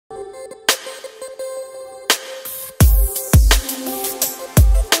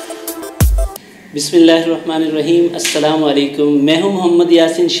बिस्मिल्लाहिर्रहमानिर्रहीम। अस्सलाम वालेकुम। मैं हूं मोहम्मद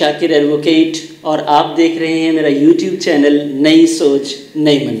यासिन शाकिर एडवोकेट और आप देख रहे हैं मेरा यूट्यूब चैनल नई सोच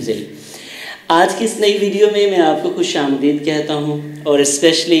नई मंजिल। आज की इस नई वीडियो में मैं आपको खुशामदीद कहता हूं और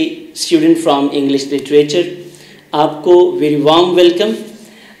specially student from English literature आपको वेरी वार्म वेलकम।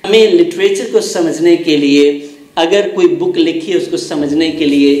 हमें लिटरेचर को समझने के लिए अगर कोई बुक लिखी है उसको समझने के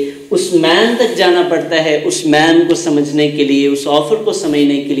लिए उस मैन तक जाना पड़ता है, उस मैन को समझने के लिए, उस ऑथर को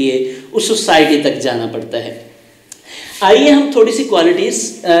समझने के लिए उस सोसाइटी तक जाना पड़ता है। आइए हम थोड़ी सी क्वालिटीज़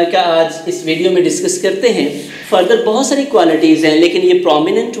का आज इस वीडियो में डिस्कस करते हैं। फर्दर बहुत सारी क्वालिटीज़ हैं लेकिन ये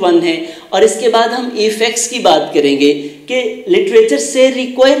प्रोमिनेंट वन है और इसके बाद हम इफ़ेक्ट्स की बात करेंगे कि लिटरेचर से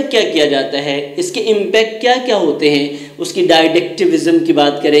रिक्वायर क्या किया जाता है, इसके इम्पैक्ट क्या क्या होते हैं, उसकी डायडेक्टिविज़म की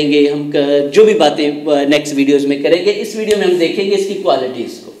बात करेंगे हम, जो भी बातें नेक्स्ट वीडियोज़ में करेंगे। इस वीडियो में हम देखेंगे इसकी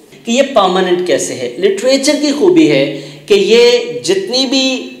क्वालिटीज़ को कि ये परमानेंट कैसे है। लिटरेचर की खूबी है कि ये जितनी भी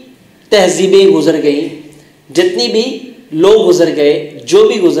तहजीबें गुजर गई, जितनी भी लोग गुजर गए, जो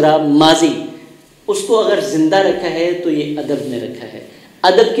भी गुजरा माजी, उसको अगर ज़िंदा रखा है तो ये अदब ने रखा है।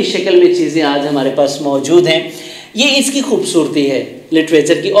 अदब की शक्ल में चीज़ें आज हमारे पास मौजूद हैं। ये इसकी खूबसूरती है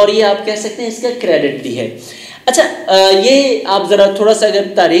लिटरेचर की और ये आप कह सकते हैं इसका क्रेडिट भी है। अच्छा, ये आप ज़रा थोड़ा सा अगर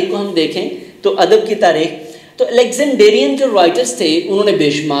तारीख को हम देखें तो अदब की तारीख, तो अलेक्जेंडेरियन जो राइटर्स थे उन्होंने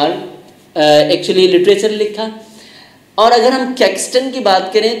बेशुमार एक्चुअली लिटरेचर लिखा। और अगर हम कैक्सटन की बात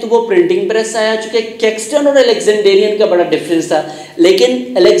करें तो वो प्रिंटिंग प्रेस आया, चूँकि कैक्सटन और अलेक्जेंडेरियन का बड़ा डिफरेंस था,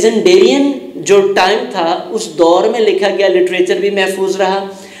 लेकिन अलेक्जेंडेरियन जो टाइम था उस दौर में लिखा गया लिटरेचर भी महफूज रहा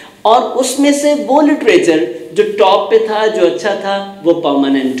और उसमें से वो लिटरेचर जो टॉप पे था, जो अच्छा था, वो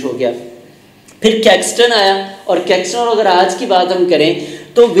परमानेंट हो गया। फिर कैक्सटन आया और कैक्सटन, और अगर आज की बात हम करें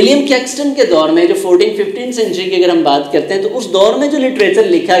तो विलियम कैक्सटन के दौर में जो 14-15 सेंचुरी की अगर हम बात करते हैं तो उस दौर में जो लिटरेचर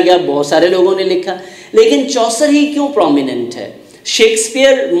लिखा गया बहुत सारे लोगों ने लिखा, लेकिन चौसर ही क्यों प्रोमिनेंट है,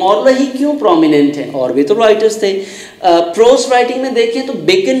 शेक्सपियर मॉर्लो ही क्यों प्रोमिनेंट है, और भी तो राइटर्स थे। प्रोज राइटिंग में देखें तो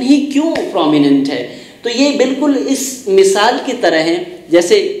बेकन ही क्यों प्रोमिनेंट है। तो ये बिल्कुल इस मिसाल की तरह है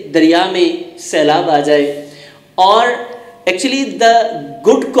जैसे दरिया में सैलाब आ जाए और actually the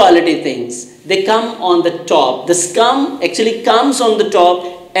good quality things they come on the top, the scum actually comes on the top,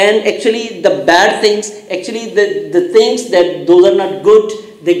 and actually the bad things, actually the things that those are not good,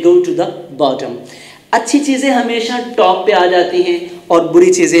 they go to the bottom. अच्छी चीज़ें हमेशा top पे आ जाती हैं और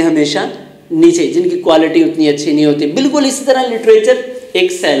बुरी चीज़ें हमेशा नीचे, जिनकी क्वालिटी उतनी अच्छी नहीं होती। बिल्कुल इसी तरह लिटरेचर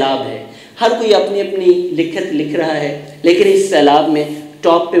एक सैलाब है, हर कोई अपनी अपनी लिखत लिख रहा है, लेकिन इस सैलाब में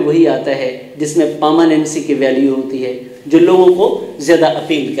टॉप पे वही आता है जिसमें परमानेंसी की वैल्यू होती है, जो लोगों को ज़्यादा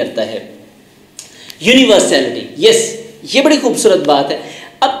अपील करता है। यूनिवर्सैलिटी, यस, ये बड़ी खूबसूरत बात है।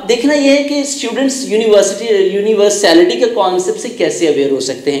 अब देखना यह है कि स्टूडेंट्स यूनिवर्सैलिटी के कॉन्सेप्ट से कैसे अवेयर हो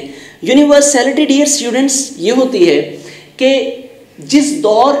सकते हैं। यूनिवर्सैलिटी डियर स्टूडेंट्स ये होती है कि जिस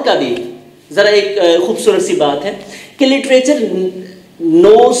दौर का भी, ज़रा एक खूबसूरत सी बात है कि literature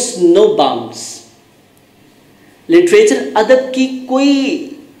nose no bounds. Literature अदब की कोई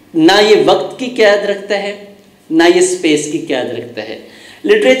ना ये वक्त की कैद रखता है ना ये स्पेस की कैद रखता है।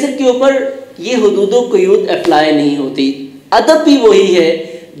 लिटरेचर के ऊपर ये हुदूदो क़यूद अप्लाई नहीं होती। अदब भी वही है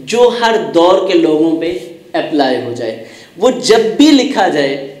जो हर दौर के लोगों पे अप्लाई हो जाए, वो जब भी लिखा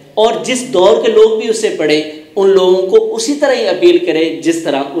जाए और जिस दौर के लोग भी उसे पढ़े उन लोगों को उसी तरह ही अपील करे जिस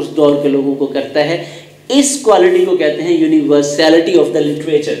तरह उस दौर के लोगों को करता है। इस क्वालिटी को कहते हैं universality of the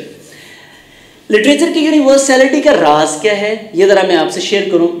literature. Literature की यूनिवर्सैलिटी का राज क्या है ये ज़रा मैं आपसे शेयर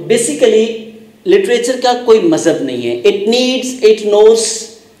करूँ। बेसिकली लिटरेचर का कोई मज़हब नहीं है। It knows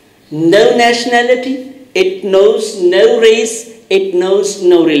no nationality, it knows no race, it knows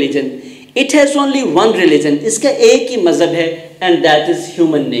no religion, it has only one religion, इसका एक ही मज़हब है and that is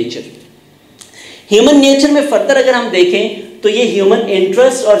human nature। human nature में फर्दर अगर हम देखें तो ये human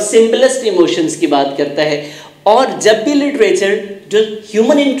interest और simplest emotions की बात करता है और जब भी लिटरेचर जो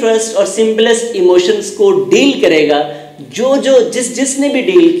human interest और simplest emotions को डील करेगा, जिसने भी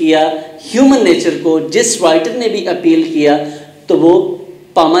डील किया human nature को, जिस राइटर ने भी अपील किया, तो वो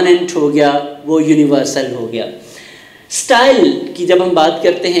परमानेंट हो गया, वो यूनिवर्सल हो गया। स्टाइल की जब हम बात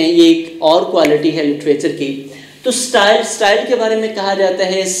करते हैं, ये एक और क्वालिटी है लिटरेचर की, तो स्टाइल के बारे में कहा जाता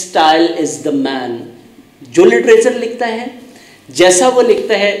है स्टाइल इज़ द मैन। जो लिटरेचर लिखता है, जैसा वो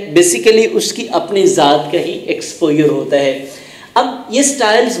लिखता है, बेसिकली उसकी अपनी ज़ात का ही एक्सपोजर होता है। अब ये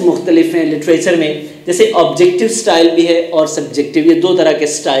स्टाइल्स मुख्तलिफ हैं लिटरेचर में, जैसे ऑब्जेक्टिव स्टाइल भी है और सब्जेक्टिव, ये दो तरह के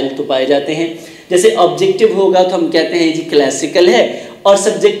स्टाइल तो पाए जाते हैं। जैसे ऑब्जेक्टिव होगा तो हम कहते हैं जी क्लासिकल है और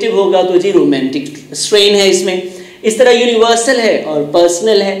सब्जेक्टिव होगा तो जी रोमांटिक स्ट्रेन है इसमें। इस तरह यूनिवर्सल है और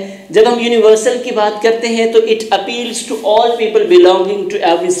पर्सनल है। जब हम यूनिवर्सल की बात करते हैं तो it appeals to all people belonging to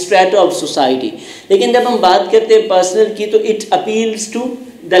every strata of society, लेकिन जब हम बात करते हैं पर्सनल की तो it appeals to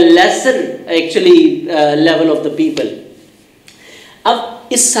the lesser actually level of the people. अब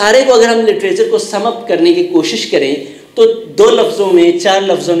इस सारे को अगर हम लिटरेचर को सम अप करने की कोशिश करें तो 2 लफ्ज़ों में 4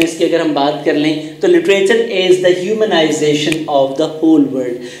 लफ्ज़ों में इसकी अगर हम बात कर लें तो literature is the humanisation of the whole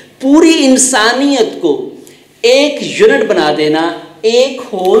world. पूरी इंसानियत को एक यूनिट बना देना, एक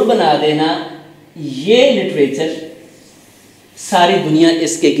होल बना देना, ये लिटरेचर, सारी दुनिया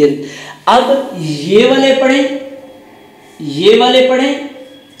इसके गिर्द। अब ये वाले पढ़ें, ये वाले पढ़ें,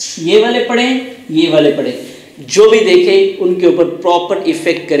 ये वाले पढ़ें, ये वाले पढ़ें, जो भी देखे उनके ऊपर प्रॉपर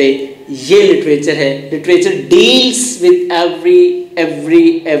इफेक्ट करे, ये लिटरेचर है। Literature deals with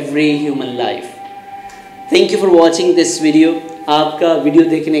every human life. Thank you for watching this video. आपका वीडियो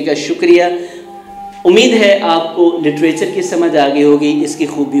देखने का शुक्रिया। उम्मीद है आपको लिटरेचर की समझ आ गई होगी, इसकी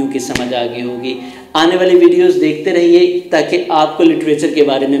खूबियों की समझ आ गई होगी। आने वाली वीडियोस देखते रहिए ताकि आपको लिटरेचर के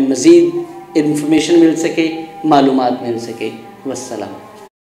बारे में मज़ीद इन्फॉर्मेशन मिल सके, मालूमात मिल सके। वस्सलाम।